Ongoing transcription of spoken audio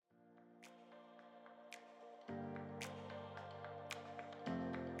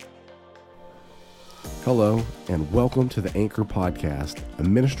Hello, and welcome to the Anchor Podcast, a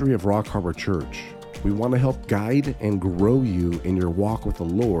ministry of Rock Harbor Church. We want to help guide and grow you in your walk with the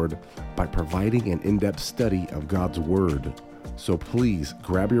Lord by providing an in-depth study of God's Word. So please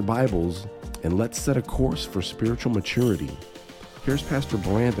grab your Bibles and let's set a course for spiritual maturity. Here's Pastor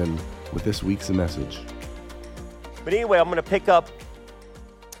Brandon with this week's message. But anyway, I'm going to pick up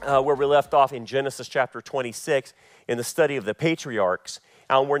where we left off in Genesis chapter 26 in the study of the patriarchs.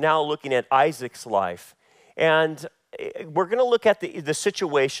 And we're now looking at Isaac's life. And we're going to look at the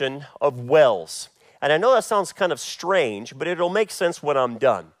situation of wells. And I know that sounds kind of strange, but it'll make sense when I'm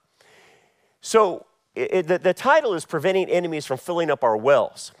done. So the title is Preventing Enemies from Filling Up Our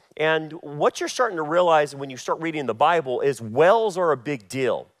Wells. And what you're starting to realize when you start reading the Bible is wells are a big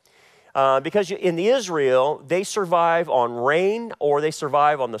deal. Because in Israel, they survive on rain or they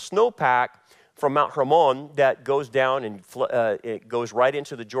survive on the snowpack from Mount Hermon that goes down and it goes right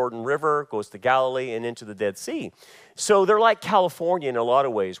into the Jordan River, goes to Galilee, and into the Dead Sea. So they're like California in a lot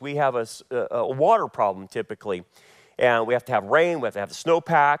of ways. We have a water problem typically, and we have to have rain, we have to have the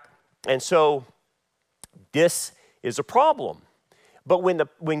snowpack, and so this is a problem. But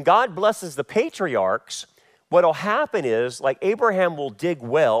when God blesses the patriarchs, what will happen is, like Abraham will dig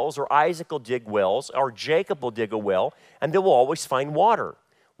wells, or Isaac will dig wells, or Jacob will dig a well, and they will always find water.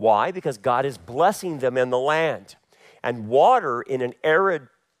 Why? Because God is blessing them in the land. And water in an arid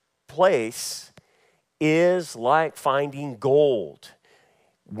place is like finding gold.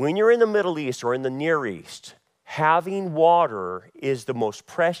 When you're in the Middle East or in the Near East, having water is the most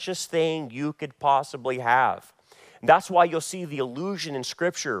precious thing you could possibly have. And that's why you'll see the allusion in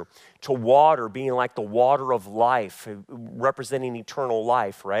Scripture to water being like the water of life, representing eternal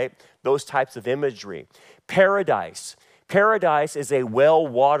life, right? Those types of imagery. Paradise. Paradise is a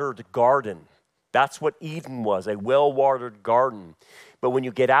well-watered garden. That's what Eden was, a well-watered garden. But when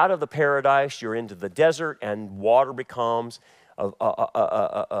you get out of the paradise, you're into the desert, and water becomes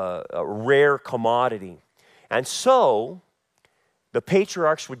a rare commodity. And so the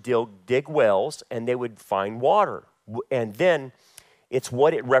patriarchs would dig wells, and they would find water. And then it's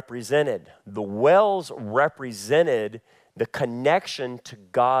what it represented. The wells represented the connection to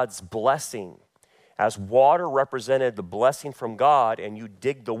God's blessing. As water represented the blessing from God, and you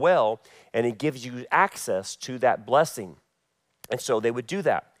dig the well, and it gives you access to that blessing. And so they would do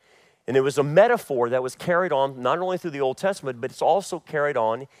that. And there was a metaphor that was carried on not only through the Old Testament, but it's also carried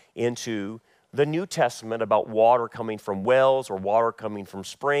on into the New Testament about water coming from wells or water coming from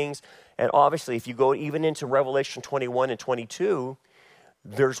springs. And obviously, if you go even into Revelation 21 and 22,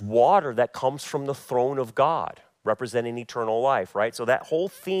 there's water that comes from the throne of God, representing eternal life, right? So that whole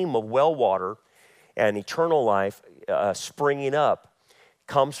theme of well water and eternal life springing up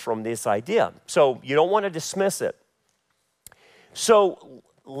comes from this idea. So you don't want to dismiss it. So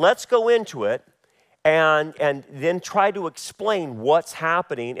let's go into it and then try to explain what's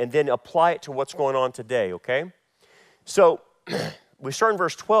happening and then apply it to what's going on today, okay? So we start in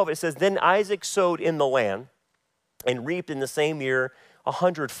verse 12. It says, "Then Isaac sowed in the land and reaped in the same year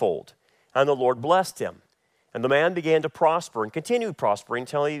 100-fold, and the Lord blessed him. And the man began to prosper and continued prospering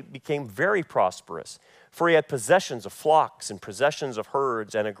until he became very prosperous. For he had possessions of flocks and possessions of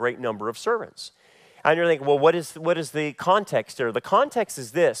herds and a great number of servants." And you're thinking, well, what is the context there? The context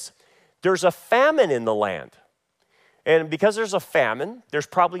is this. There's a famine in the land. And because there's a famine, there's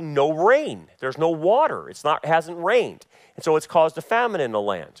probably no rain. There's no water. It hasn't rained. And so it's caused a famine in the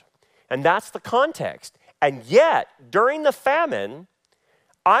land. And that's the context. And yet, during the famine,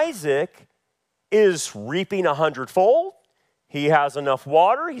 Isaac is reaping 100-fold. He has enough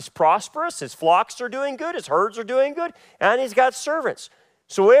water. He's prosperous. His flocks are doing good. His herds are doing good. And he's got servants.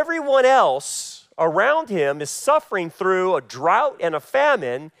 So everyone else around him is suffering through a drought and a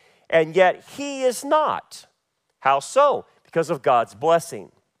famine, and yet he is not. How so? Because of God's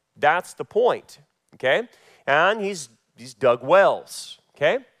blessing. That's the point, okay? And he's dug wells,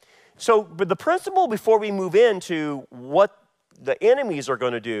 okay? So, but the principle before we move into what the enemies are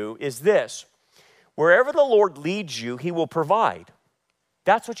going to do is this. Wherever the Lord leads you, he will provide.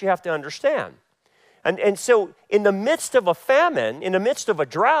 That's what you have to understand. And so in the midst of a famine, in the midst of a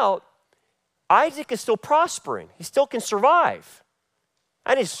drought, Isaac is still prospering. He still can survive.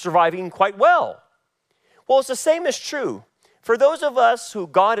 And he's surviving quite well. Well, it's the same is true. For those of us who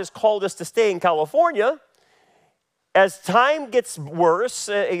God has called us to stay in California, as time gets worse,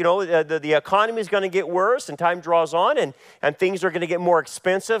 the economy is going to get worse and time draws on and things are going to get more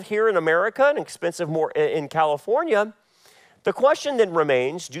expensive here in America and expensive more in California. The question then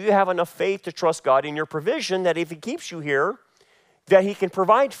remains, do you have enough faith to trust God in your provision that if he keeps you here, that he can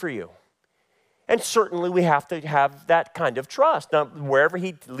provide for you? And certainly we have to have that kind of trust. Now, wherever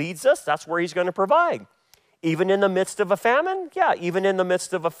he leads us, that's where he's going to provide. Even in the midst of a famine? Yeah, even in the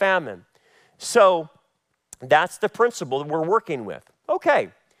midst of a famine. So that's the principle that we're working with. Okay,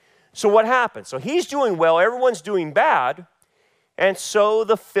 so what happens? So he's doing well, everyone's doing bad, and so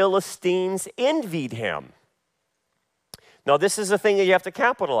the Philistines envied him. Now, this is the thing that you have to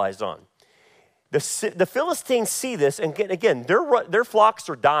capitalize on. The Philistines see this, and again, their flocks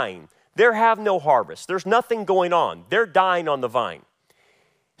are dying. They have no harvest. There's nothing going on. They're dying on the vine.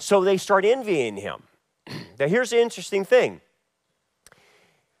 So they start envying him. Now, here's the interesting thing.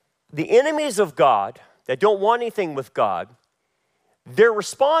 The enemies of God that don't want anything with God, their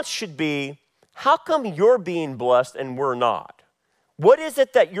response should be, how come you're being blessed and we're not? What is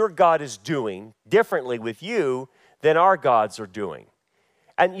it that your God is doing differently with you than our gods are doing?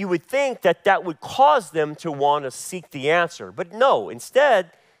 And you would think that that would cause them to want to seek the answer. But no,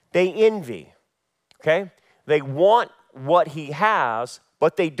 instead, they envy, okay? They want what he has,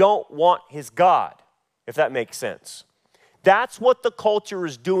 but they don't want his God, if that makes sense. That's what the culture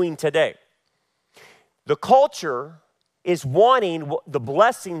is doing today. The culture is wanting the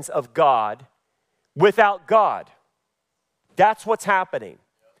blessings of God without God. That's what's happening.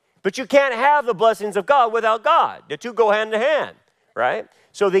 But you can't have the blessings of God without God. The two go hand in hand, right?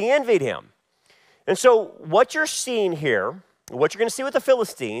 So they envied him. And so what you're seeing here, what you're going to see with the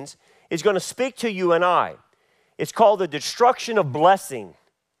Philistines, is going to speak to you and I. It's called the destruction of blessing.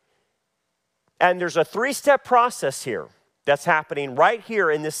 And there's a 3-step process here that's happening right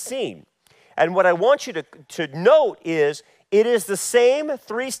here in this scene. And what I want you to note is it is the same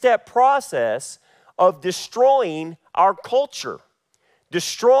 3-step process of destroying our culture,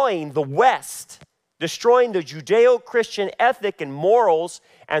 destroying the West, destroying the Judeo-Christian ethic and morals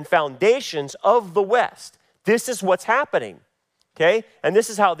and foundations of the West. This is what's happening, okay? And this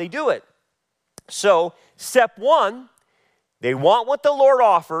is how they do it. So, step 1, they want what the Lord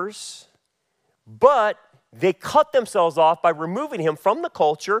offers, but they cut themselves off by removing him from the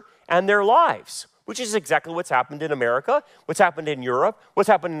culture and their lives, which is exactly what's happened in America, what's happened in Europe, what's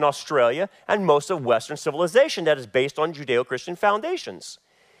happened in Australia, and most of Western civilization that is based on Judeo-Christian foundations.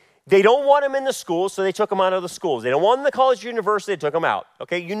 They don't want him in the schools, so they took him out of the schools. They don't want him in the college, university, they took him out.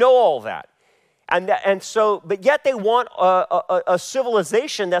 Okay, you know all that. But yet they want a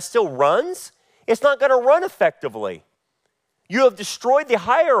civilization that still runs. It's not going to run effectively. You have destroyed the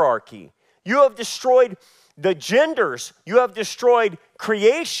hierarchy. You have destroyed the genders. You have destroyed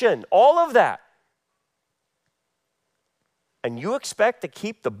creation, all of that. And you expect to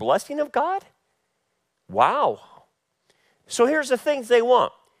keep the blessing of God? Wow. So here's the things they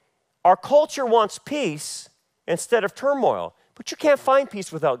want. Our culture wants peace instead of turmoil, but you can't find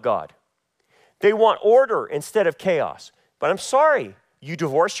peace without God. They want order instead of chaos. But I'm sorry, you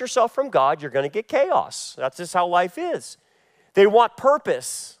divorce yourself from God, you're going to get chaos. That's just how life is. They want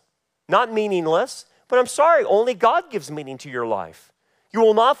purpose, not meaningless, but I'm sorry, only God gives meaning to your life. You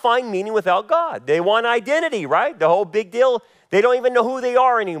will not find meaning without God. They want identity, right? The whole big deal, they don't even know who they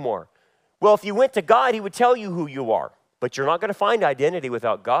are anymore. Well, if you went to God, he would tell you who you are, but you're not going to find identity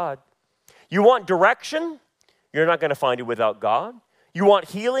without God. You want direction? You're not going to find it without God. You want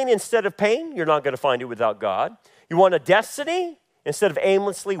healing instead of pain? You're not going to find it without God. You want a destiny instead of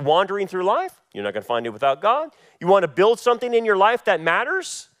aimlessly wandering through life? You're not going to find it without God. You want to build something in your life that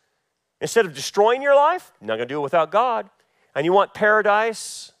matters instead of destroying your life? You're not going to do it without God. And you want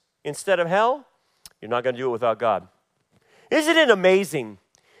paradise instead of hell? You're not going to do it without God. Isn't it amazing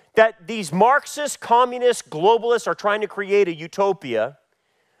that these Marxist, communist, globalists are trying to create a utopia,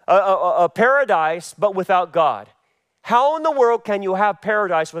 a paradise, but without God? How in the world can you have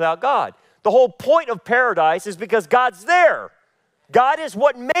paradise without God? The whole point of paradise is because God's there. God is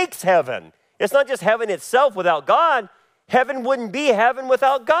what makes heaven. It's not just heaven itself without God. Heaven wouldn't be heaven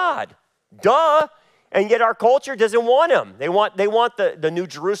without God. Duh. And yet our culture doesn't want him. They want the New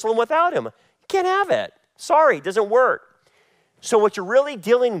Jerusalem without him. You can't have it. Sorry, it doesn't work. So what you're really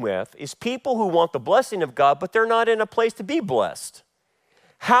dealing with is people who want the blessing of God, but they're not in a place to be blessed.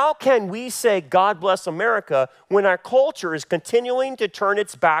 How can we say God bless America when our culture is continuing to turn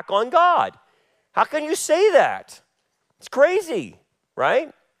its back on God? How can you say that? It's crazy,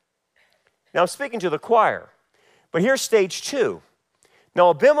 right? Now I'm speaking to the choir, but here's stage 2. Now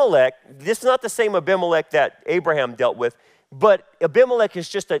Abimelech, this is not the same Abimelech that Abraham dealt with, but Abimelech is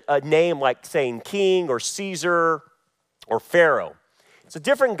just a name like saying king or Caesar or Pharaoh. It's a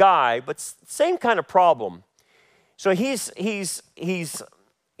different guy, but same kind of problem. So he's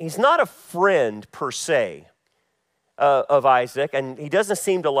not a friend per se of Isaac, and he doesn't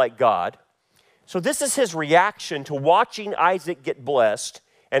seem to like God. So this is his reaction to watching Isaac get blessed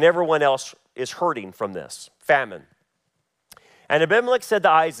and everyone else is hurting from this famine. And Abimelech said to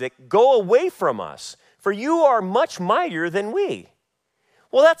Isaac, "Go away from us, for you are much mightier than we."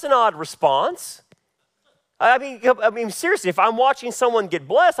 Well, that's an odd response. I mean, seriously, if I'm watching someone get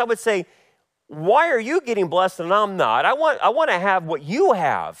blessed, I would say, why are you getting blessed and I'm not? I want to have what you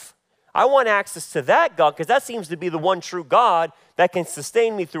have. I want access to that God, because that seems to be the one true God that can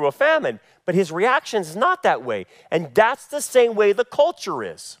sustain me through a famine. But his reaction is not that way. And that's the same way the culture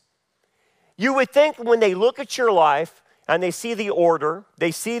is. You would think when they look at your life and they see the order,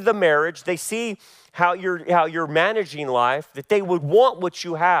 they see the marriage, they see how you're managing life, that they would want what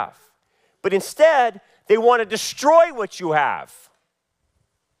you have. But instead, they want to destroy what you have.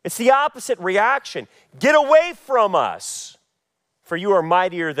 It's the opposite reaction. Get away from us, for you are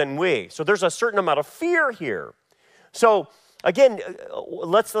mightier than we. So there's a certain amount of fear here. So again,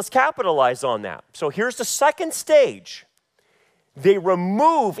 let's capitalize on that. So here's the second stage. They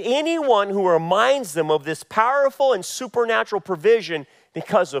remove anyone who reminds them of this powerful and supernatural provision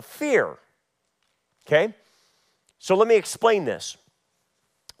because of fear. Okay? So let me explain this.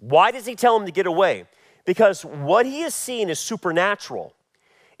 Why does he tell them to get away? Because what he is seeing is supernatural.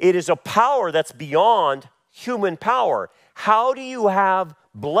 It is a power that's beyond human power. How do you have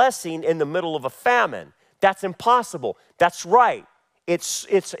blessing in the middle of a famine? That's impossible. That's right.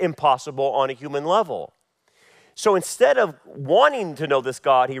 It's impossible on a human level. So instead of wanting to know this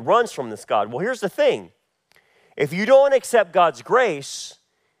God, he runs from this God. Well, here's the thing. If you don't accept God's grace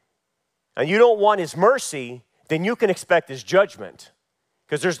and you don't want his mercy, then you can expect his judgment.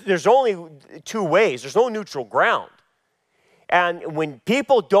 Because there's only two ways. There's no neutral ground. And when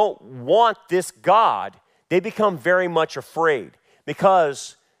people don't want this God, they become very much afraid,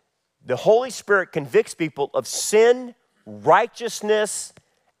 because the Holy Spirit convicts people of sin, righteousness,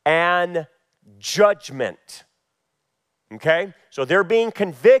 and judgment. Okay? So they're being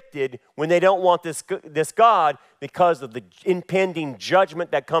convicted when they don't want this God because of the impending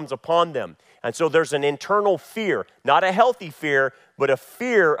judgment that comes upon them. And so there's an internal fear, not a healthy fear, but a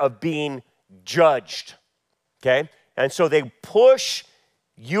fear of being judged. Okay? And so they push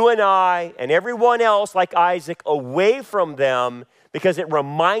you and I and everyone else like Isaac away from them because it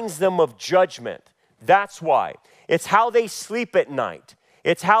reminds them of judgment. That's why. It's how they sleep at night.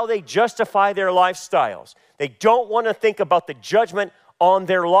 It's how they justify their lifestyles. They don't want to think about the judgment on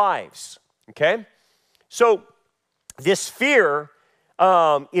their lives. Okay? So this fear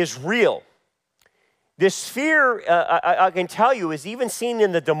is real. This fear, I can tell you, is even seen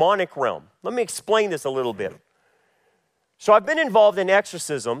in the demonic realm. Let me explain this a little bit. So I've been involved in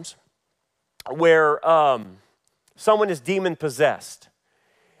exorcisms where someone is demon-possessed.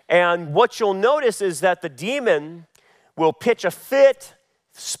 And what you'll notice is that the demon will pitch a fit,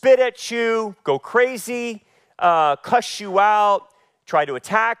 spit at you, go crazy, cuss you out, try to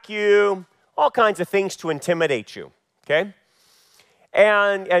attack you, all kinds of things to intimidate you, okay?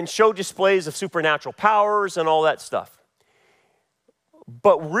 And show displays of supernatural powers and all that stuff.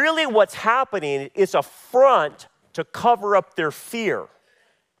 But really what's happening is a front to cover up their fear.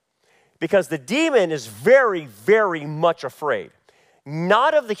 Because the demon is very, very much afraid.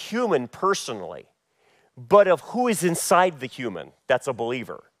 Not of the human personally, but of who is inside the human that's a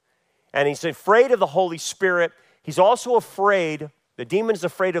believer. And he's afraid of the Holy Spirit. He's also afraid, the demon is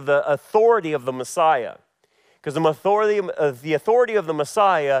afraid of the authority of the Messiah. Because the authority of the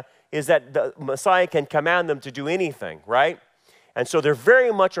Messiah is that the Messiah can command them to do anything, right? And so they're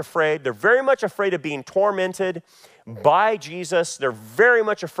very much afraid. They're very much afraid of being tormented by Jesus. They're very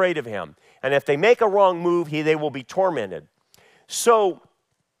much afraid of him. And if they make a wrong move, they will be tormented. So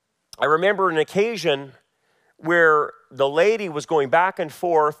I remember an occasion where the lady was going back and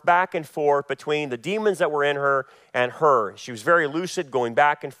forth between the demons that were in her and her. She was very lucid, going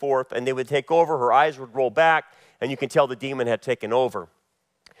back and forth, and they would take over. Her eyes would roll back, and you can tell the demon had taken over.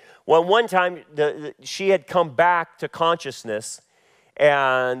 Well, one time, she had come back to consciousness,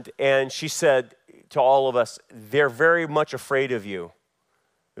 and she said to all of us, "They're very much afraid of you,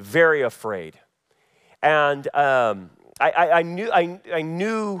 very afraid." And I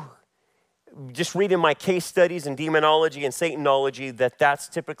knew, just reading my case studies in demonology and Satanology, that that's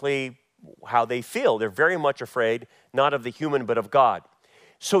typically how they feel. They're very much afraid, not of the human, but of God.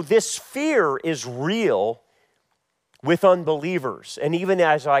 So this fear is real with unbelievers, and even,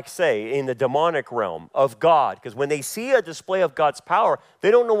 as I say, in the demonic realm of God, because when they see a display of God's power,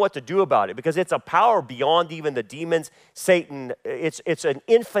 they don't know what to do about it, because it's a power beyond even the demons, Satan. It's an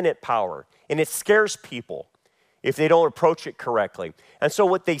infinite power, and it scares people if they don't approach it correctly. And so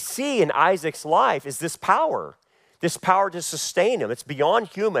what they see in Isaac's life is this power to sustain him. It's beyond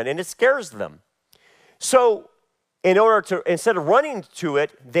human, and it scares them. So instead of running to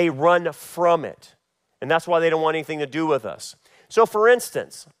it, they run from it. And that's why they don't want anything to do with us. So for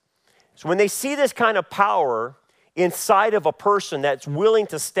instance, when they see this kind of power inside of a person that's willing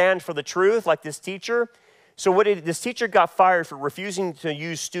to stand for the truth, like this teacher, this teacher got fired for refusing to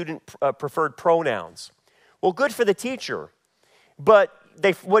use student preferred pronouns. Well, good for the teacher, but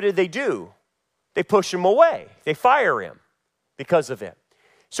what did they do? They push him away. They fire him because of it.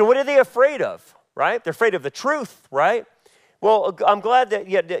 So what are they afraid of, right? They're afraid of the truth, right? Well, I'm glad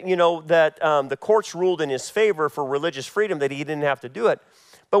that the courts ruled in his favor for religious freedom, that he didn't have to do it.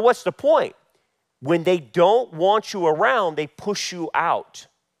 But what's the point? When they don't want you around, they push you out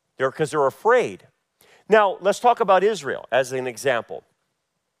because they're afraid. Now, let's talk about Israel as an example.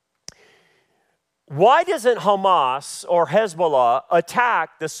 Why doesn't Hamas or Hezbollah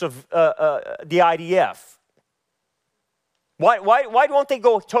attack the IDF? Why won't they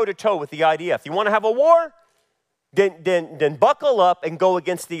go toe-to-toe with the IDF? You want to have a war? Then buckle up and go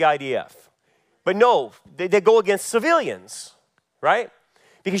against the IDF. But no, they go against civilians, right?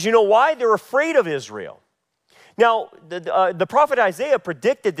 Because you know why? They're afraid of Israel. Now, the prophet Isaiah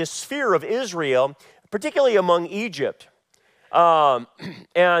predicted this fear of Israel, particularly among Egypt. Isaiah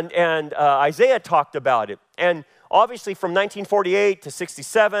talked about it. And obviously from 1948 to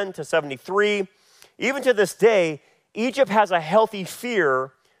 67 to 73, even to this day, Egypt has a healthy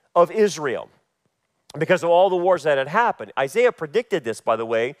fear of Israel because of all the wars that had happened. Isaiah predicted this, by the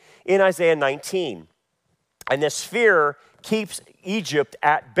way, in Isaiah 19. And this fear keeps Egypt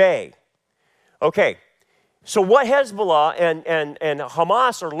at bay. Okay, so what Hezbollah and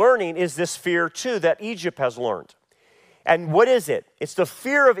Hamas are learning is this fear too that Egypt has learned. And what is it? It's the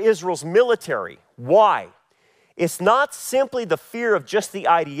fear of Israel's military. Why? It's not simply the fear of just the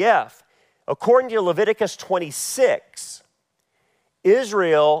IDF. According to Leviticus 26,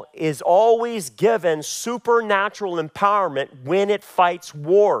 Israel is always given supernatural empowerment when it fights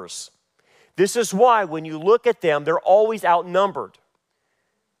wars. This is why when you look at them, they're always outnumbered,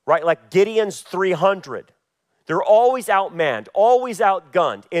 right? Like Gideon's 300. They're always outmanned, always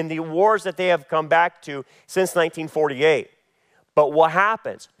outgunned in the wars that they have come back to since 1948. But what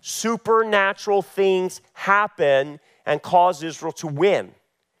happens? Supernatural things happen and cause Israel to win.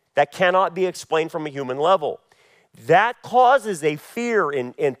 That cannot be explained from a human level. That causes a fear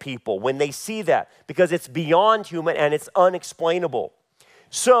in people when they see that because it's beyond human and it's unexplainable.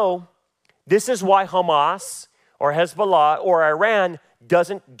 So this is why Hamas or Hezbollah or Iran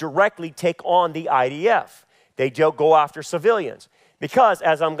doesn't directly take on the IDF. They don't go after civilians. Because,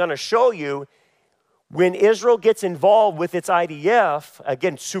 as I'm going to show you, when Israel gets involved with its IDF,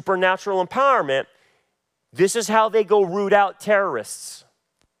 again, supernatural empowerment, this is how they go root out terrorists.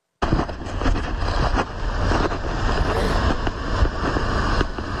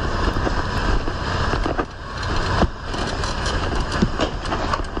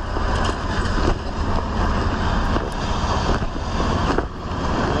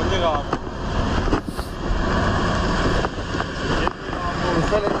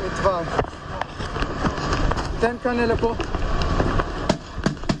 תן כאן לפה.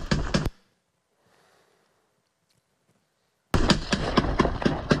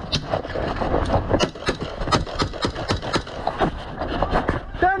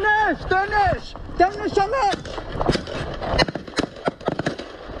 תן לשמש!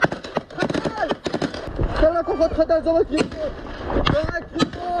 תן לקוחות חדש, זורק ריבות! זורק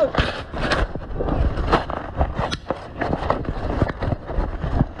ריבות!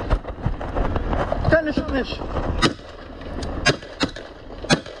 תן לשמש!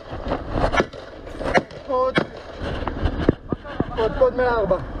 קוד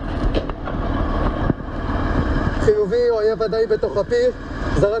 104 חיובי, אויב ודאי בתוך הפיר,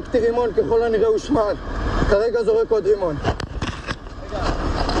 זרקתי רימון, ככל הנראה הושמד, כרגע זורק עוד רימון.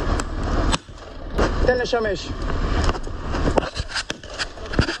 תן לשמש.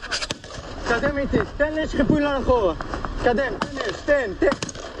 קדם איתי, תן לי שחיפוי לאחורה. קדם, תן.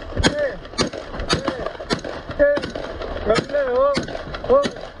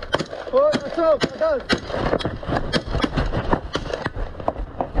 מעולה, עצור, חדש.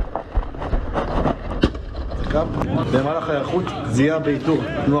 במהלך ההיערכות זיהה באיתור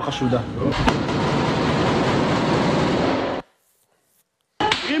תנועה חשודה.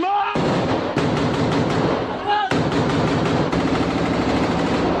 רימון!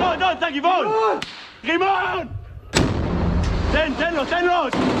 לא, אתה גבעון! רימון! תן לו!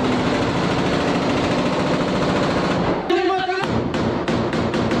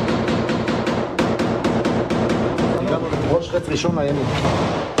 הגענו לראש חץ ראשון לימין.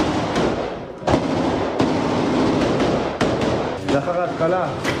 לאחר ההתקלה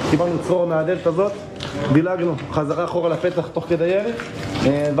קיבלנו צרור מהדלת הזאת, דילגנו חזרה אחורה לפתח תוך כדי ירי,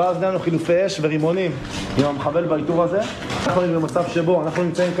 ואז דנו חילופי אש ורימונים עם המחבל באיתור הזה. אנחנו במצב שבו אנחנו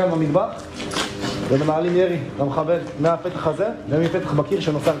נמצאים כאן במטבח ומנהלים ירי למחבל מהפתח הזה ומפתח בקיר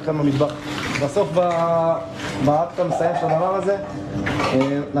שנוצר כאן במטבח. בסוף באקט המסיים של הדבר הזה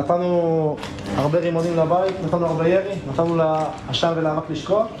נתנו הרבה רימונים לבית, נתנו הרבה ירי, נתנו לעשן ולאבק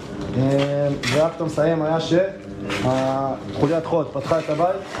לשקוע, והאקט המסיים היה שחוליית חוד פתחה את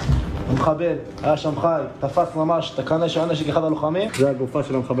הבית, המחבל היה שם חי, תפס ממש תקנה של נשק אחד הלוחמים. זה הגופה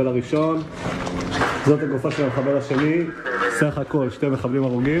של המחבל הראשון, זאת הגופה של המחבל השני, סך הכל 2 מחבלים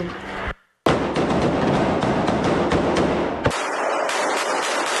הרוגים.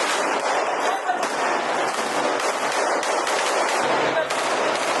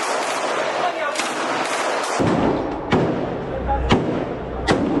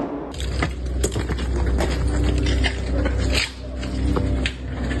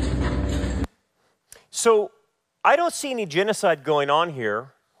 So I don't see any genocide going on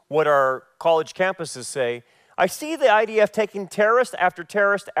here, what our college campuses say. I see the IDF taking terrorist after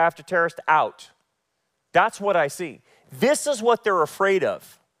terrorist after terrorist out. That's what I see. This is what they're afraid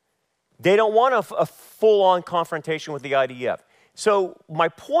of. They don't want a full-on confrontation with the IDF. So my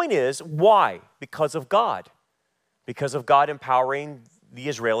point is, why? Because of God. Because of God empowering the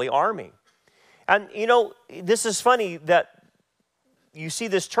Israeli army. And, you know, this is funny that you see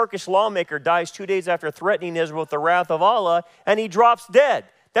this Turkish lawmaker dies 2 days after threatening Israel with the wrath of Allah, and he drops dead.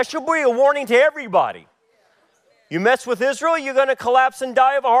 That should be a warning to everybody. You mess with Israel, you're going to collapse and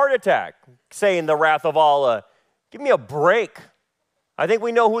die of a heart attack, saying the wrath of Allah. Give me a break. I think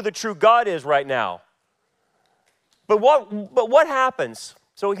we know who the true God is right now. But what happens?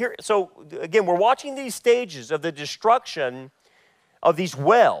 So again, we're watching these stages of the destruction of these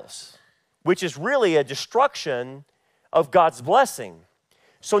wells, which is really a destruction of God's blessing.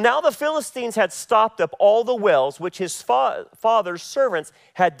 So now the Philistines had stopped up all the wells which his father's servants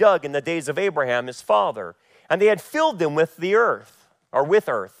had dug in the days of Abraham, his father, and they had filled them with the earth, or with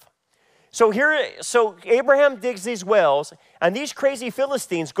earth. So Abraham digs these wells, and these crazy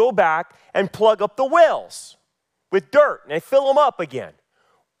Philistines go back and plug up the wells with dirt, and they fill them up again.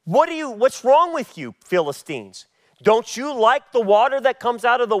 What's wrong with you, Philistines? Don't you like the water that comes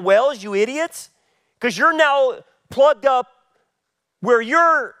out of the wells, you idiots? Because you're now plugged up where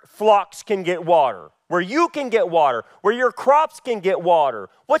your flocks can get water, where you can get water, where your crops can get water.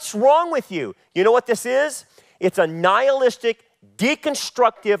 What's wrong with you? You know what this is? It's a nihilistic,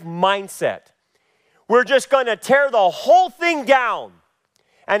 deconstructive mindset. We're just going to tear the whole thing down.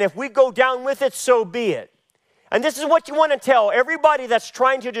 And if we go down with it, so be it. And this is what you want to tell everybody that's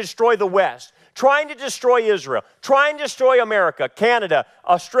trying to destroy the West, trying to destroy Israel, trying to destroy America, Canada,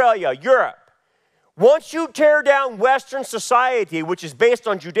 Australia, Europe. Once you tear down Western society, which is based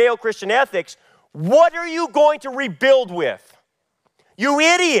on Judeo-Christian ethics, what are you going to rebuild with? You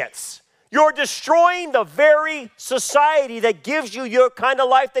idiots! You're destroying the very society that gives you your kind of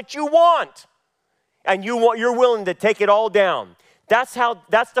life that you want. And you're willing to take it all down. That's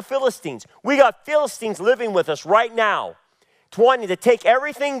the Philistines. We got Philistines living with us right now, wanting to take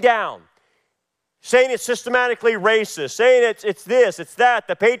everything down. Saying it's systematically racist, saying it's this, it's that,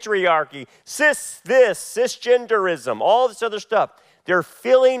 the patriarchy, cisgenderism, all this other stuff. They're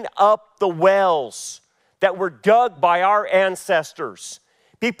filling up the wells that were dug by our ancestors.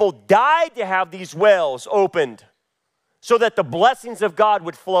 People died to have these wells opened so that the blessings of God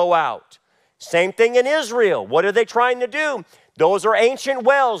would flow out. Same thing in Israel. What are they trying to do? Those are ancient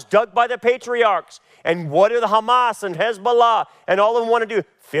wells dug by the patriarchs. And what do the Hamas and Hezbollah and all of them want to do?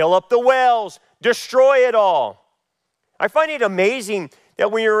 Fill up the wells. Destroy it all. I find it amazing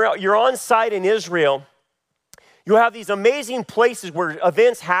that when you're on site in Israel, you have these amazing places where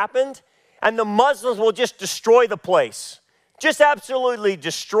events happened, and the Muslims will just destroy the place. Just absolutely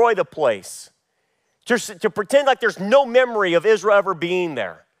destroy the place. To pretend like there's no memory of Israel ever being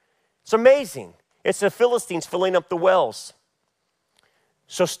there. It's amazing. It's the Philistines filling up the wells.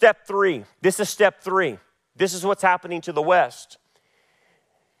 So step 3. This is step 3. This is what's happening to the West.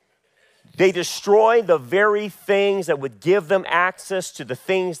 They destroy the very things that would give them access to the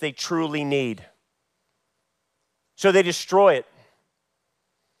things they truly need. So they destroy it.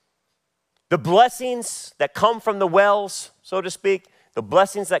 The blessings that come from the wells, so to speak, the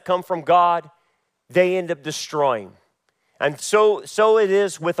blessings that come from God, they end up destroying. And so it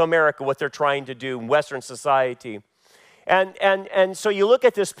is with America, what they're trying to do in Western society. And so you look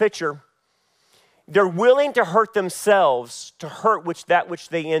at this picture, they're willing to hurt themselves to hurt that which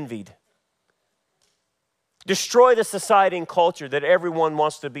they envied. Destroy the society and culture that everyone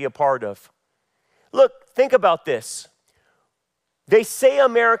wants to be a part of. Look, think about this. They say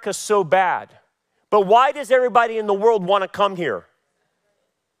America's so bad, But why does everybody in the world want to come here?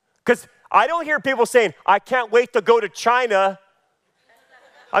 Because I don't hear people saying, I can't wait to go to China.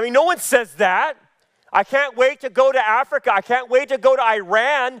 I mean, no one says that. I can't wait to go to Africa. I can't wait to go to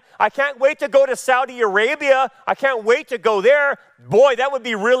Iran. I can't wait to go to Saudi Arabia. I can't wait to go there. Boy, that would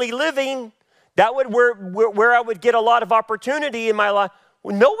be really living. That would where I would get a lot of opportunity in my life.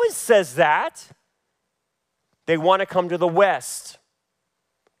 Well, no one says that. They want to come to the West.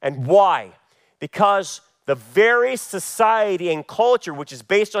 And why? Because the very society and culture, which is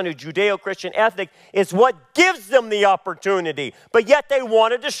based on a Judeo-Christian ethic, is what gives them the opportunity. But yet they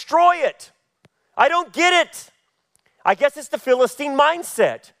want to destroy it. I don't get it. I guess it's the Philistine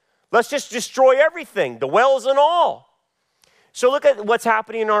mindset. Let's just destroy everything, the wells and all. So look at what's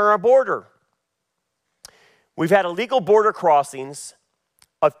happening on our border. We've had illegal border crossings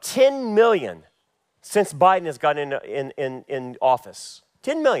of 10 million since Biden has gotten in office.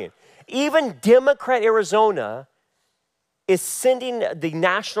 10 million. Even Democrat Arizona is sending the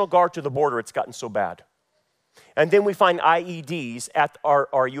National Guard to the border. It's gotten so bad. And then we find IEDs at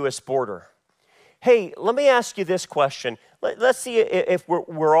our U.S. border. Hey, let me ask you this question. Let's see if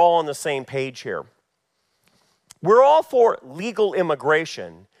we're all on the same page here. We're all for legal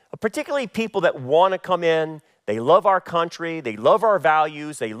immigration, particularly people that want to come in. They love our country. They love our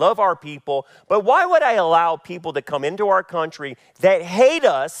values. They love our people. But why would I allow people to come into our country that hate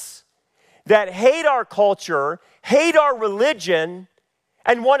us, that hate our culture, hate our religion,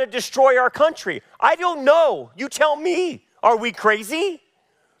 and want to destroy our country? I don't know. You tell me. Are we crazy?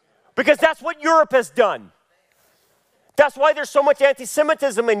 Because that's what Europe has done. That's why there's so much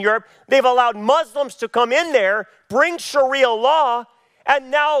anti-Semitism in Europe. They've allowed Muslims to come in there, bring Sharia law, and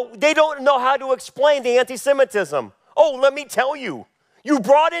now they don't know how to explain the anti-Semitism. Oh, let me tell you. You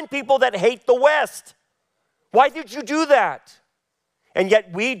brought in people that hate the West. Why did you do that? And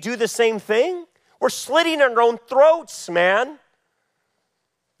yet we do the same thing? We're slitting our own throats, man.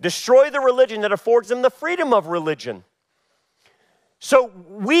 Destroy the religion that affords them the freedom of religion. So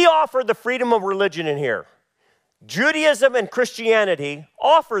we offer the freedom of religion in here. Judaism and Christianity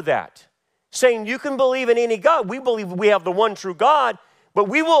offer that, saying you can believe in any God. We believe we have the one true God, but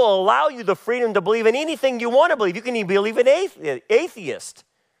we will allow you the freedom to believe in anything you want to believe. You can even believe in atheist.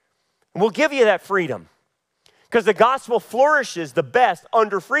 And we'll give you that freedom because the gospel flourishes the best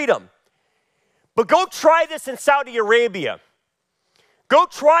under freedom. But go try this in Saudi Arabia. Go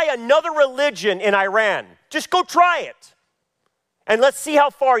try another religion in Iran. Just go try it. And let's see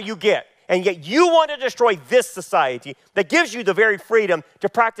how far you get. And yet you want to destroy this society that gives you the very freedom to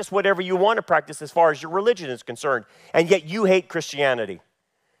practice whatever you want to practice as far as your religion is concerned. And yet you hate Christianity.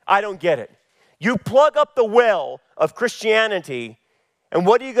 I don't get it. You plug up the well of Christianity, and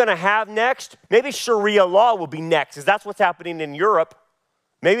what are you going to have next? Maybe Sharia law will be next, because that's what's happening in Europe.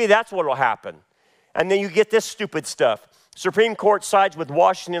 Maybe that's what will happen. And then you get this stupid stuff. Supreme Court sides with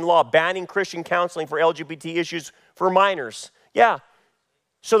Washington law banning Christian counseling for LGBT issues for minors. Yeah.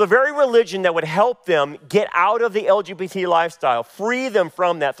 So the very religion that would help them get out of the LGBT lifestyle, free them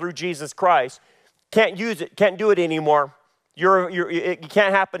from that through Jesus Christ, can't use it, can't do it anymore. It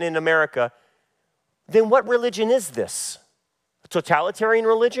can't happen in America. Then what religion is this? A totalitarian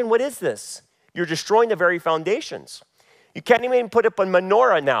religion? What is this? You're destroying the very foundations. You can't even put up a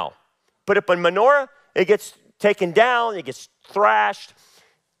menorah now. Put up a menorah, it gets taken down, it gets thrashed,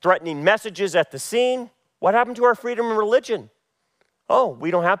 threatening messages at the scene. What happened to our freedom of religion? Oh,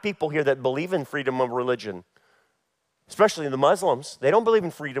 we don't have people here that believe in freedom of religion, especially the Muslims. They don't believe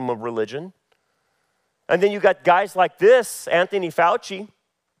in freedom of religion. And then you got guys like this, Anthony Fauci,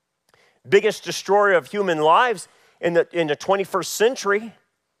 biggest destroyer of human lives in the 21st century,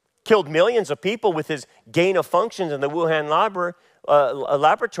 killed millions of people with his gain of functions in the Wuhan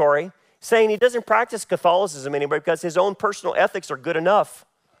laboratory, saying he doesn't practice Catholicism anymore because his own personal ethics are good enough.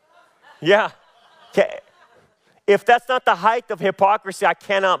 Yeah. If that's not the height of hypocrisy, I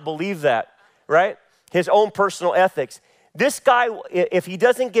cannot believe that, right? His own personal ethics. This guy, if he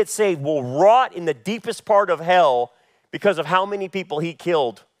doesn't get saved, will rot in the deepest part of hell because of how many people he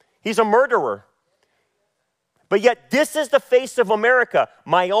killed. He's a murderer. But yet this is the face of America,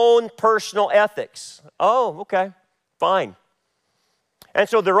 my own personal ethics. Oh, okay, fine. And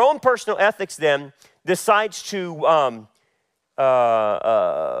so their own personal ethics then decides to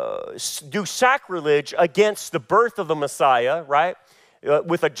do sacrilege against the birth of the Messiah, right?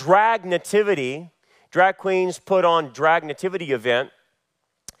 With a drag nativity. Drag queens put on drag nativity event.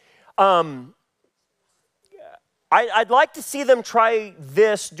 I'd like to see them try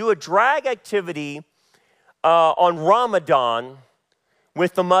this, do a drag activity on Ramadan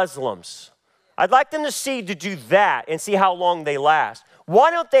with the Muslims. I'd like them to do that and see how long they last.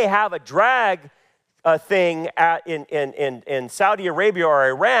 Why don't they have a drag thing in Saudi Arabia or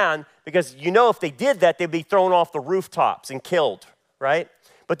Iran, because if they did that, they'd be thrown off the rooftops and killed, right?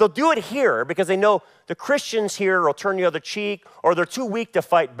 But they'll do it here because they know the Christians here will turn the other cheek, or they're too weak to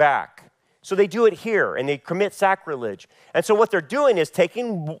fight back. So they do it here, and they commit sacrilege. And so what they're doing is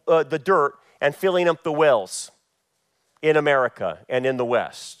taking the dirt and filling up the wells in America and in the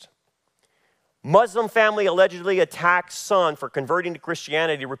West. Muslim family allegedly attacked son for converting to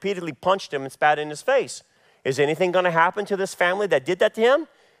Christianity, repeatedly punched him and spat in his face. Is anything going to happen to this family that did that to him?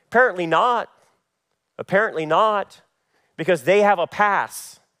 Apparently not. Apparently not, because they have a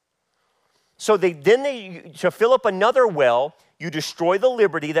pass. So to fill up another well, you destroy the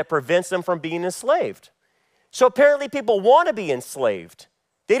liberty that prevents them from being enslaved. So apparently people want to be enslaved.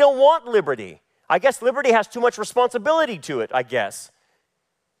 They don't want liberty. I guess liberty has too much responsibility to it, I guess.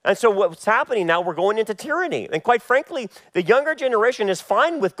 And so what's happening now, we're going into tyranny. And quite frankly, the younger generation is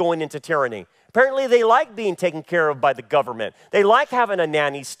fine with going into tyranny. Apparently they like being taken care of by the government. They like having a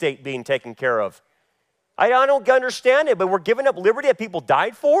nanny state being taken care of. I don't understand it, but we're giving up liberty that people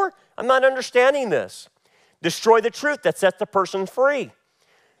died for? I'm not understanding this. Destroy the truth that sets the person free.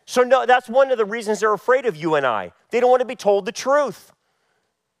 So no, that's one of the reasons they're afraid of you and I. They don't want to be told the truth.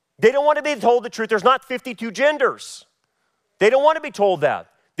 They don't want to be told the truth. There's not 52 genders. They don't want to be told that.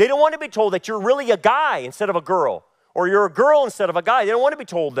 They don't want to be told that you're really a guy instead of a girl, or you're a girl instead of a guy. They don't want to be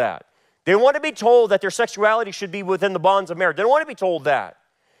told that. They want to be told that their sexuality should be within the bonds of marriage. They don't want to be told that.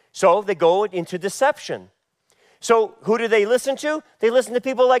 So they go into deception. So who do they listen to? They listen to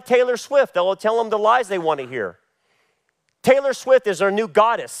people like Taylor Swift. They'll tell them the lies they want to hear. Taylor Swift is their new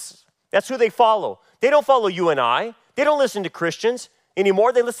goddess. That's who they follow. They don't follow you and I. They don't listen to Christians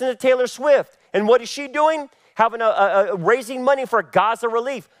anymore. They listen to Taylor Swift. And what is she doing? Having raising money for Gaza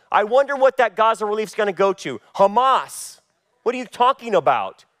relief. I wonder what that Gaza relief is going to go to. Hamas. What are you talking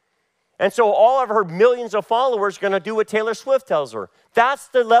about? And so all of her millions of followers are going to do what Taylor Swift tells her. That's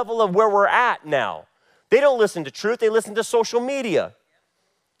the level of where we're at now. They don't listen to truth. They listen to social media.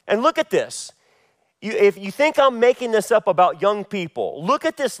 And look at this. If you think I'm making this up about young people, look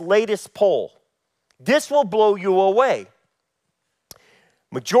at this latest poll. This will blow you away.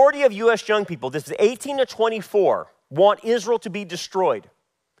 Majority of U.S. young people, this is 18 to 24, want Israel to be destroyed.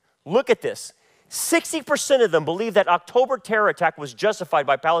 Look at this. 60% of them believe that October terror attack was justified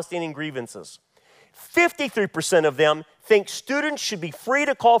by Palestinian grievances. 53% of them think students should be free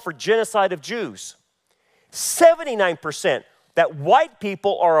to call for genocide of Jews. 79% that white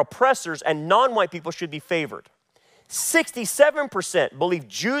people are oppressors and non-white people should be favored. 67% believe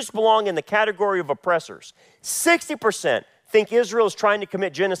Jews belong in the category of oppressors. 60% think Israel is trying to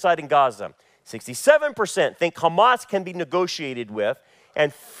commit genocide in Gaza. 67% think Hamas can be negotiated with.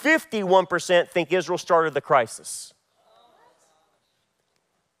 And 51% think Israel started the crisis.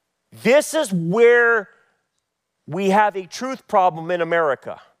 This is where we have a truth problem in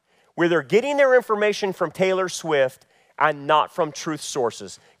America, where they're getting their information from Taylor Swift and not from truth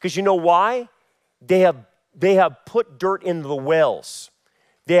sources. Because you know why? They have put dirt in the wells.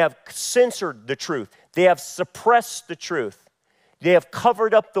 They have censored the truth. They have suppressed the truth. They have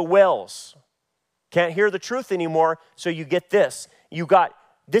covered up the wells. Can't hear the truth anymore, so you get this.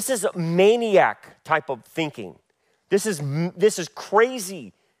 This is a maniac type of thinking. This is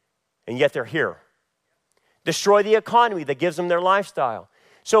crazy, and yet they're here. Destroy the economy that gives them their lifestyle.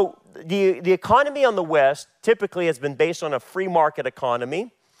 So the economy on the West typically has been based on a free market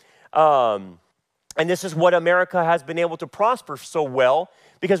economy. And this is what America has been able to prosper so well,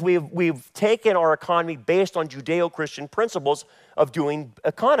 because we've taken our economy based on Judeo-Christian principles of doing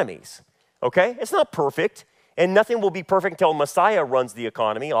economies. Okay? It's not perfect, and nothing will be perfect until Messiah runs the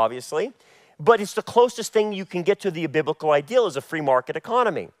economy, obviously. But it's the closest thing you can get to the biblical ideal is a free market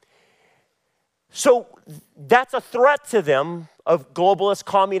economy. So that's a threat to them of globalist,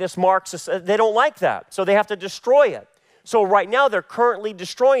 communist, Marxists. They don't like that, so they have to destroy it. So right now they're currently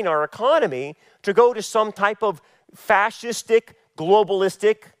destroying our economy to go to some type of fascistic,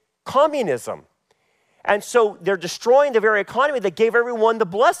 globalistic communism. And so they're destroying the very economy that gave everyone the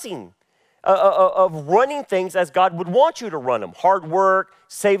blessing of running things as God would want you to run them. Hard work,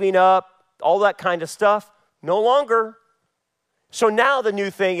 saving up, all that kind of stuff. No longer. So now the new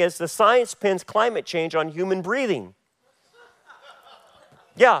thing is the science pins climate change on human breathing.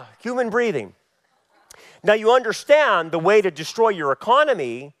 Yeah, human breathing. Now you understand the way to destroy your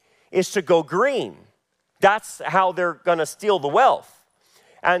economy is to go green. That's how they're going to steal the wealth.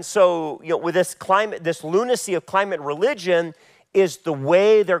 And so, with this lunacy of climate religion is the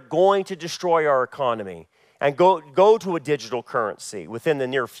way they're going to destroy our economy and go to a digital currency within the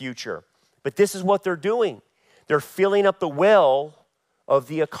near future. But this is what they're doing. They're filling up the well of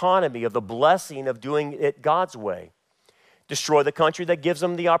the economy, of the blessing of doing it God's way. Destroy the country that gives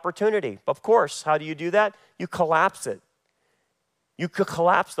them the opportunity. Of course, how do you do that? You collapse it. You could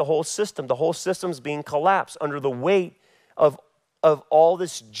collapse the whole system. The whole system's being collapsed under the weight of all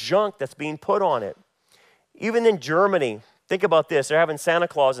this junk that's being put on it. Even in Germany, think about this. They're having Santa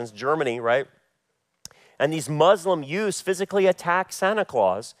Claus in Germany, right? And these Muslim youths physically attack Santa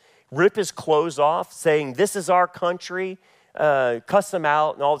Claus, rip his clothes off, saying, this is our country, cuss him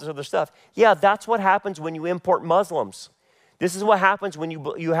out and all this other stuff. Yeah, that's what happens when you import Muslims. This is what happens when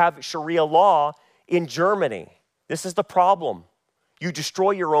you have Sharia law in Germany. This is the problem. You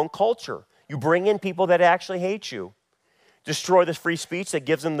destroy your own culture. You bring in people that actually hate you. Destroy the free speech that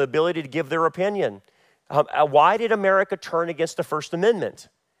gives them the ability to give their opinion. Why did America turn against the First Amendment?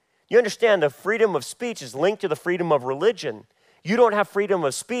 You understand the freedom of speech is linked to the freedom of religion. You don't have freedom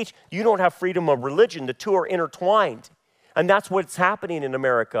of speech, you don't have freedom of religion. The two are intertwined. And that's what's happening in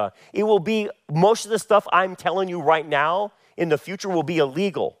America. It will be, most of the stuff I'm telling you right now in the future will be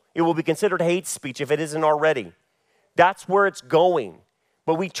illegal. It will be considered hate speech if it isn't already. That's where it's going.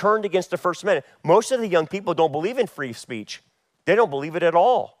 But we turned against the First Amendment. Most of the young people don't believe in free speech. They don't believe it at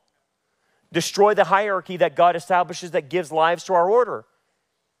all. Destroy the hierarchy that God establishes that gives lives to our order.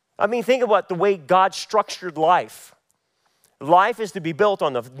 I mean, think about the way God structured life. Life is to be built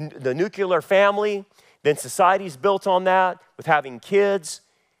on the nuclear family, then society's built on that with having kids,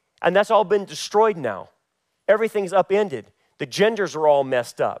 and that's all been destroyed now. Everything's upended. The genders are all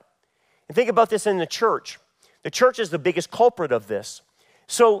messed up. And think about this in the church. The church is the biggest culprit of this.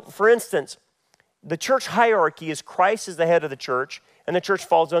 So, for instance, the church hierarchy is Christ is the head of the church, and the church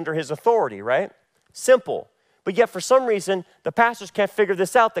falls under his authority, right? Simple. But yet, for some reason, the pastors can't figure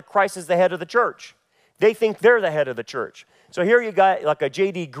this out, that Christ is the head of the church. They think they're the head of the church. So here you got like a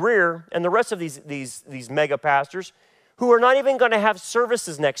J.D. Greer and the rest of these mega pastors who are not even going to have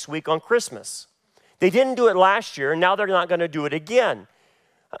services next week on Christmas. They didn't do it last year, and now they're not going to do it again.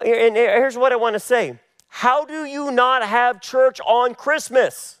 And here's what I want to say. How do you not have church on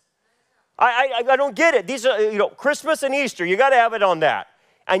Christmas? I don't get it. These are, Christmas and Easter, you got to have it on that.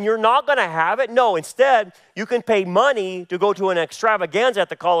 And you're not going to have it? No, instead, you can pay money to go to an extravaganza at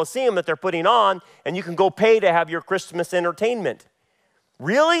the Coliseum that they're putting on, and you can go pay to have your Christmas entertainment.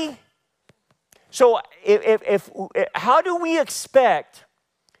 Really? So how do we expect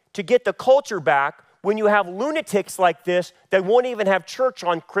to get the culture back when you have lunatics like this that won't even have church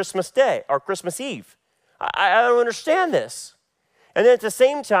on Christmas Day or Christmas Eve? I don't understand this. And then at the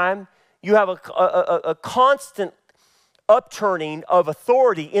same time, you have a constant upturning of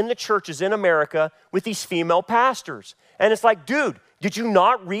authority in the churches in America with these female pastors. And it's like, dude, did you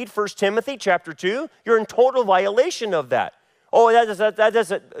not read 1 Timothy chapter 2? You're in total violation of that. Oh, that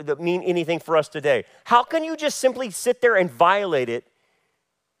doesn't mean anything for us today. How can you just simply sit there and violate it,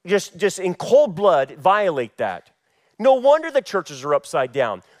 just in cold blood violate that? No wonder the churches are upside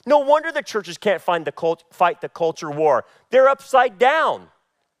down. No wonder the churches can't fight the culture war. They're upside down.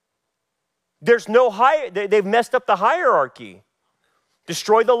 There's no they've messed up the hierarchy.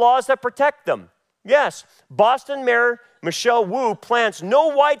 Destroy the laws that protect them. Yes, Boston Mayor Michelle Wu plans no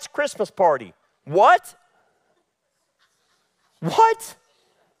whites Christmas party. What? What?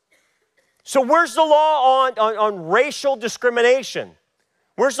 So where's the law on racial discrimination?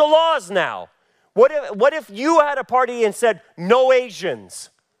 Where's the laws now? What if you had a party and said no Asians?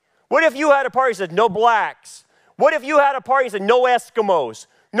 What if you had a party and said no blacks? What if you had a party and said no Eskimos?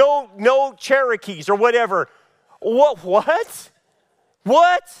 No Cherokees or whatever. What?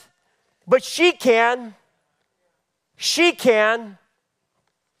 But she can. She can.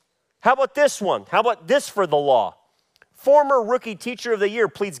 How about this one? How about this for the law? Former rookie teacher of the year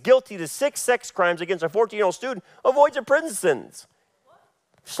pleads guilty to 6 sex crimes against a 14-year-old student, avoids a prison sentence.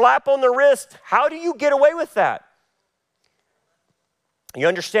 Slap on the wrist. How do you get away with that? You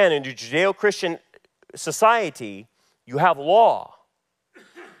understand, in a Judeo-Christian society, you have law.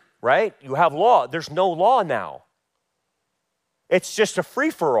 Right? You have law. There's no law now. It's just a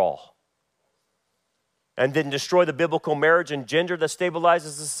free-for-all. And then destroy the biblical marriage and gender that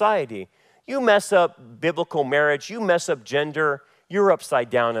stabilizes society. You mess up biblical marriage, you mess up gender, you're upside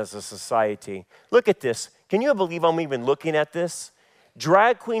down as a society. Look at this. Can you believe I'm even looking at this?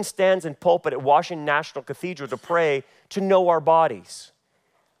 Drag queen stands in pulpit at Washington National Cathedral to pray to know our bodies.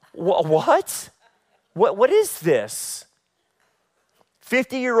 What? What is this?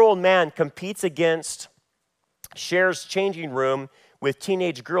 50-year-old man competes against, shares changing room with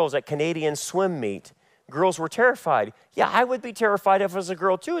teenage girls at Canadian swim meet. Girls were terrified. Yeah, I would be terrified if I was a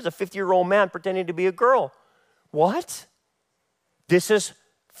girl too, as a 50-year-old man pretending to be a girl. What? This is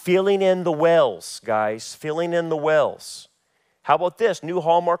filling in the wells, guys, filling in the wells. How about this? New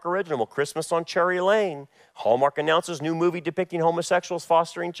Hallmark original, Christmas on Cherry Lane. Hallmark announces new movie depicting homosexuals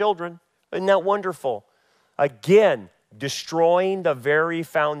fostering children. Isn't that wonderful? Again, destroying the very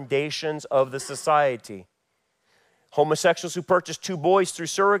foundations of the society. Homosexuals who purchased 2 boys through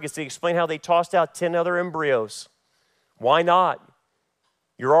surrogacy explain how they tossed out 10 other embryos. Why not?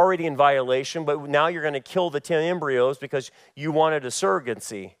 You're already in violation, but now you're going to kill the 10 embryos because you wanted a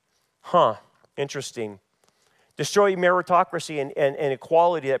surrogacy. Interesting. Destroy meritocracy and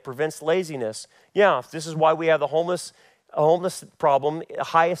equality that prevents laziness. Yeah, this is why we have the homeless problem,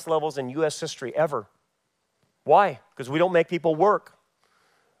 highest levels in U.S. history ever. Why? Because we don't make people work.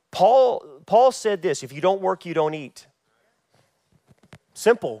 Paul said this, if you don't work, you don't eat.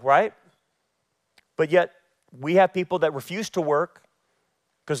 Simple, right? But yet, we have people that refuse to work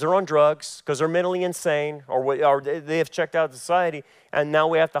because they're on drugs, because they're mentally insane, or they have checked out of society, and now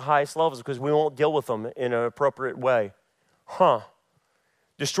we have the highest levels because we won't deal with them in an appropriate way.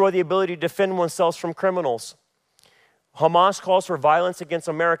 Destroy the ability to defend oneself from criminals. Hamas calls for violence against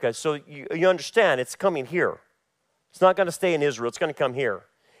America. So you understand, it's coming here. It's not going to stay in Israel. It's going to come here.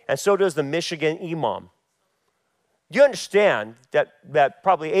 And so does the Michigan imam. You understand that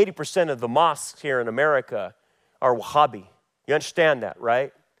probably 80% of the mosques here in America are Wahhabi. You understand that,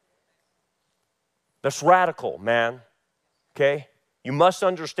 right? That's radical, man. Okay? You must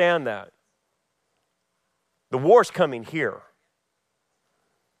understand that. The war's coming here.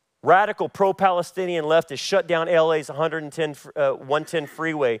 Radical pro-Palestinian leftists shut down LA's 110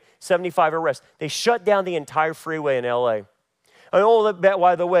 freeway, 75 arrests. They shut down the entire freeway in LA. And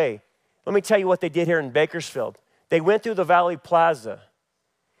by the way, let me tell you what they did here in Bakersfield. They went through the Valley Plaza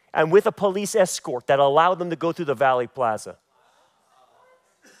and with a police escort that allowed them to go through the Valley Plaza.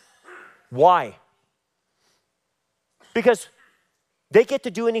 Why? Because they get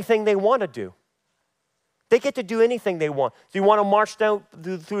to do anything they want to do. They get to do anything they want. Do you want to march down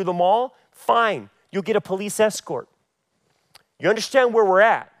through the mall? Fine. You'll get a police escort. You understand where we're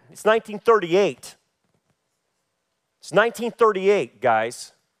at. It's 1938. It's 1938,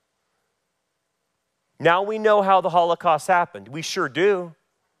 guys. Now we know how the Holocaust happened. We sure do.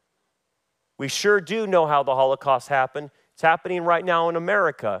 We sure do know how the Holocaust happened. It's happening right now in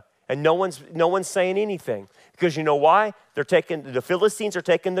America. And no one's saying anything. Because you know why? The Philistines are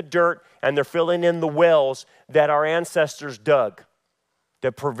taking the dirt and they're filling in the wells that our ancestors dug.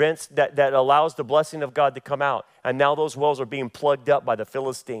 That allows the blessing of God to come out. And now those wells are being plugged up by the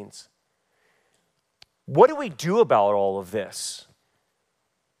Philistines. What do we do about all of this?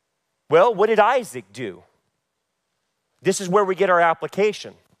 Well, what did Isaac do? This is where we get our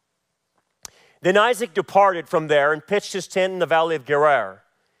application. Then Isaac departed from there and pitched his tent in the valley of Gerar.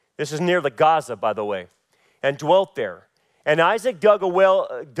 This is near the Gaza, by the way, and dwelt there. And Isaac dug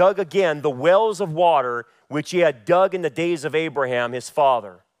again the wells of water which he had dug in the days of Abraham, his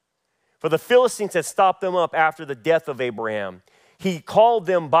father. For the Philistines had stopped them up after the death of Abraham. He called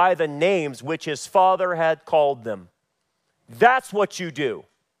them by the names which his father had called them. That's what you do.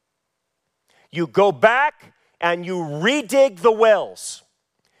 You go back and you redig the wells.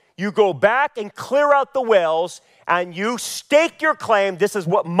 You go back and clear out the wells and you stake your claim. This is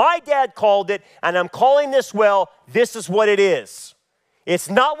what my dad called it, and I'm calling this well, this is what it is. It's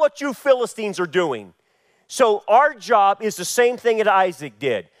not what you Philistines are doing. So our job is the same thing that Isaac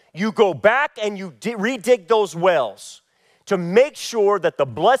did. You go back and you redig those wells to make sure that the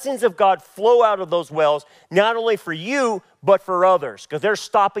blessings of God flow out of those wells, not only for you, but for others, because they're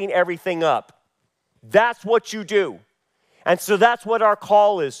stopping everything up. That's what you do. And so that's what our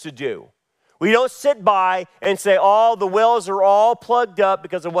call is to do. We don't sit by and say, oh, the wells are all plugged up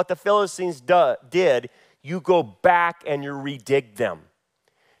because of what the Philistines did. You go back and you redig them.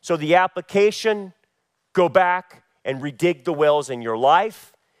 So the application, go back and redig the wells in your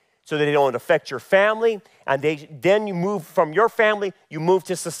life so that they don't affect your family. And then you move from your family, you move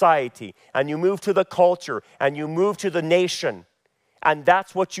to society, and you move to the culture, and you move to the nation. And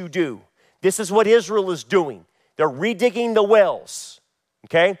that's what you do. This is what Israel is doing. They're redigging the wells.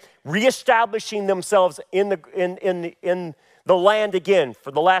 Okay, reestablishing themselves in the land again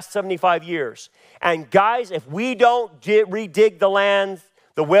for the last 75 years. And guys, if we don't redig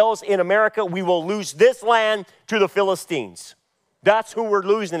the wells in America, we will lose this land to the Philistines. That's who we're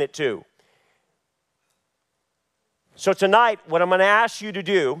losing it to. So tonight, what I'm going to ask you to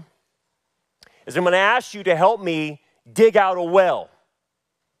do is I'm going to ask you to help me dig out a well.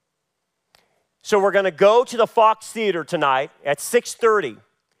 So we're going to go to the Fox Theater tonight at 6:30,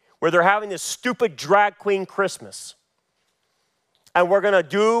 where they're having this stupid drag queen Christmas. And we're going to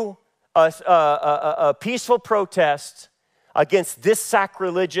do a peaceful protest against this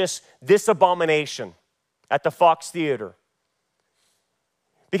sacrilegious, this abomination at the Fox Theater.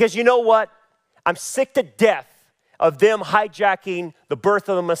 Because you know what? I'm sick to death of them hijacking the birth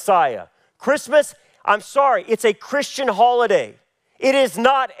of the Messiah. Christmas, I'm sorry, it's a Christian holiday. It is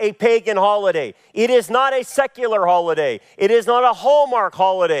not a pagan holiday. It is not a secular holiday. It is not a Hallmark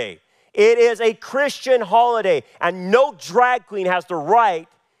holiday. It is a Christian holiday, and no drag queen has the right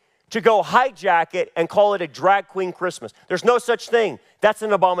to go hijack it and call it a drag queen Christmas. There's no such thing. That's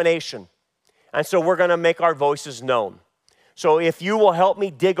an abomination. And so we're going to make our voices known. So if you will help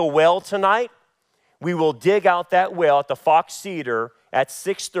me dig a well tonight, we will dig out that well at the Fox Cedar at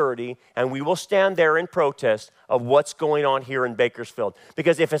 6:30, and we will stand there in protest of what's going on here in Bakersfield.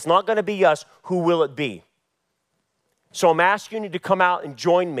 Because if it's not going to be us, who will it be? So I'm asking you to come out and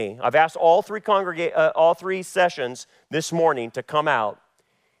join me. I've asked all three sessions this morning to come out.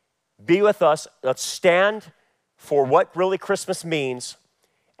 Be with us. Let's stand for what really Christmas means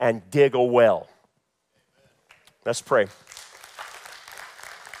and dig a well. Let's pray.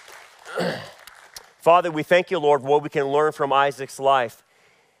 Father, we thank you, Lord, for what we can learn from Isaac's life.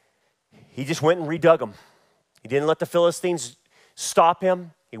 He just went and redug them. He didn't let the Philistines stop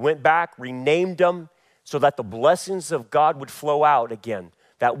him. He went back, renamed them, so that the blessings of God would flow out again,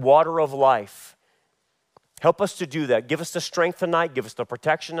 that water of life. Help us to do that. Give us the strength tonight. Give us the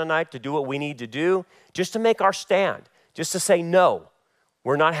protection tonight to do what we need to do, just to make our stand, just to say, no,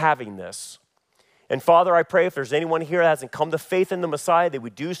 we're not having this. And Father, I pray if there's anyone here that hasn't come to faith in the Messiah, they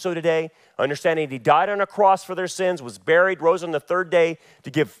would do so today, understanding He died on a cross for their sins, was buried, rose on the third day to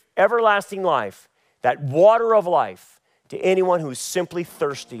give everlasting life, that water of life, to anyone who's simply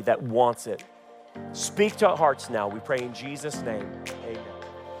thirsty, that wants it. Speak to our hearts now, we pray in Jesus' name. Amen.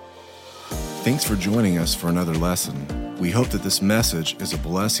 Thanks for joining us for another lesson. We hope that this message is a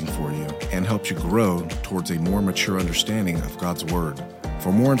blessing for you and helps you grow towards a more mature understanding of God's Word.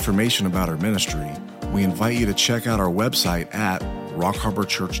 For more information about our ministry, we invite you to check out our website at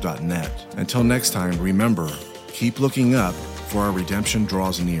rockharborchurch.net. Until next time, remember, keep looking up, for our redemption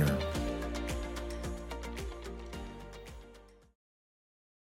draws near.